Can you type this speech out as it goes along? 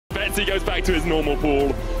Betsy goes back to his normal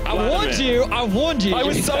pool. I warned you. I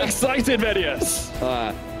was so excited, Medius.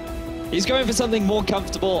 He's going for something more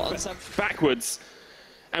comfortable. Backwards.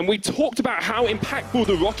 And we talked about how impactful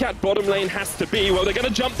the Roccat bottom lane has to be. Well, they're going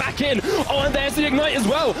to jump back in. Oh, and there's the Ignite as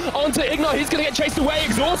well. Onto Ignite. He's going to get chased away.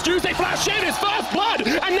 Exhaust juice. They flash in. His first blood.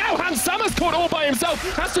 And now Hans Summer's caught all by himself.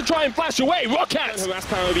 Has to try and flash away. Roccat. Harass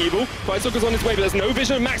Power of Evil. Pyjamas on his way, but there's no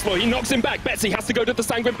vision of Maxwell. He knocks him back. Betsy has to go to the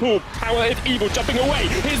Sanguine Pool. Power of Evil jumping away.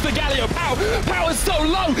 Here's the Galio. Power's so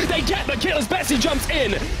low. They get the kill as Betsy jumps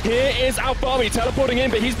in. Here is Alfari teleporting in,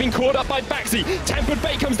 but he's been caught up by Baxi. Tempered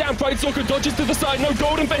Bait comes down. Pridestalker dodges to the side. No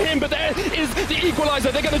golden for him, but there is the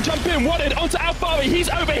equalizer. They're going to jump in. Wanted onto Alfari. He's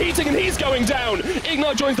overheating and he's going down.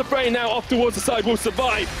 Ignite joins the fray now off towards the side. Will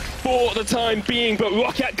survive for the time being, but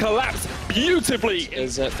Roccat collapsed beautifully.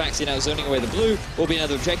 As Faxi now zoning away the blue, will be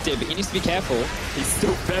another objective, but he needs to be careful. He's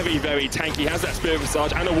still very, very tanky. Has that Spirit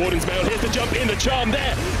Visage and a Warden's Mail. Here's the jump in, the charm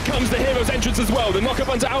there. Comes the hero's entrance as well. The knock up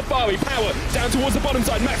onto Alfari. Power down towards the bottom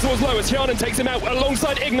side. Maxwell's low as Hyanan takes him out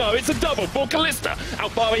alongside Ignar. It's a double for Kalista.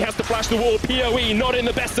 Alfari has to flash the wall. PoE not in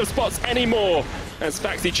the best of spots anymore as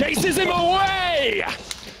Faxi chases him away.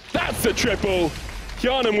 That's a triple.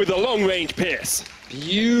 Hyanan with a long-range pierce.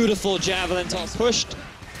 Beautiful javelin toss pushed.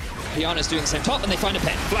 Pyjamas doing the same top, and they find a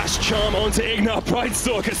pen. Flash charm onto Ignar.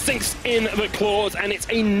 Pridestalker sinks in the claws, and it's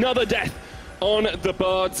another death on the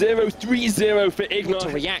Bard. 0-3-0 for Ignar. To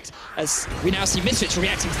react, as we now see Misfits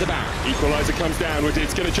reacting to the Baron. Equalizer comes down.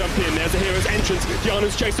 It's going to jump in. There's a hero's entrance.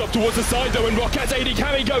 Hyanan's chased off towards the side, though, and Rockat's AD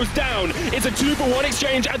carry goes down. It's a 2-for-1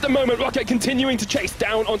 exchange at the moment. Roccat continuing to chase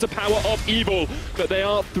down onto Power of Evil, but they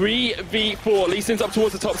are 3v4. Lee Sin's up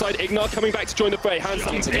towards the top side. Ignar coming back to join the fray.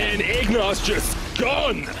 Hands in. Ignar's just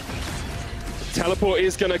gone. Teleport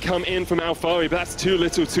is going to come in from Alfari, but that's too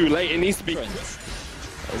little too late. It needs to be...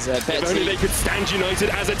 If only they could stand united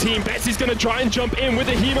as a team. Betsy's going to try and jump in with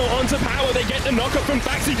the Hemo onto Power. They get the knockup from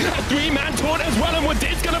Faxi. A three-man taunt as well, and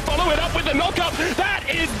Wadid's going to follow it up with the knockup. That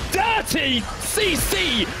is dirty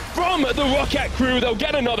CC from the Roccat crew. They'll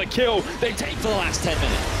get another kill. They take for the last 10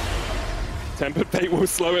 minutes. Tempered Fate will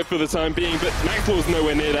slow it for the time being, but Maxwell's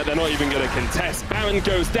nowhere near that. They're not even going to contest. Baron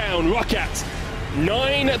goes down. Roccat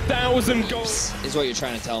 9,000 gold. Is what you're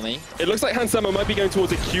trying to tell me. It looks like Hans Summer might be going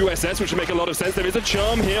towards a QSS, which would make a lot of sense. There is a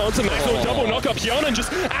charm here onto Maxwell. Double knockup. Hyanan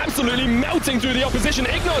just absolutely melting through the opposition.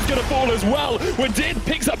 Ignar's going to fall as well. Wadid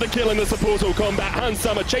picks up the kill in the supportal combat. Hans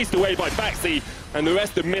Summer chased away by Faxi, and the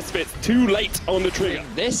rest of Misfits too late on the trigger.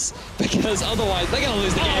 This, because otherwise they're going to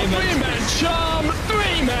lose the game. Three-man charm,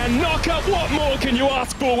 three-man knockup. What more can you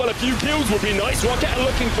ask for? Well, a few kills would be nice. Roccat are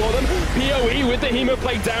looking for them. PoE with the Hemo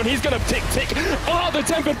plate down. He's going to tick. Oh, the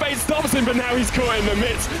Tempered Fate stops him, but now he's caught in the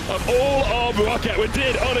midst of all of Roccat.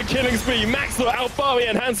 Wadid on a killing spree. Maxwell, Alfari,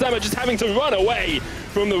 and Hans Summer just having to run away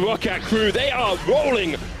from the Roccat crew. They are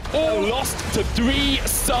rolling. All lost to 3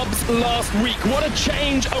 subs last week. What a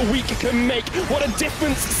change a week can make. What a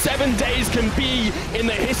difference 7 days can be in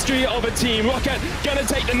the history of a team. Roccat gonna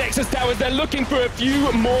take the Nexus Towers. They're looking for a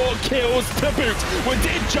few more kills to boot.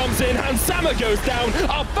 Wadid jumps in, Hans Summer goes down,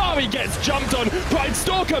 Alfari gets jumped on,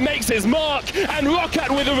 Pridestalker makes his mark, and Roccat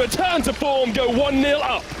with a return to form go 1-0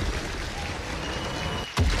 up.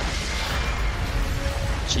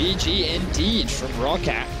 GG indeed from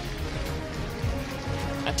Roccat.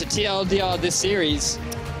 And to TLDR this series,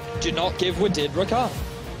 do not give Wadid Roccat.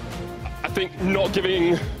 I think not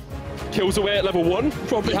giving kills away at level 1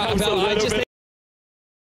 probably helps a little bit.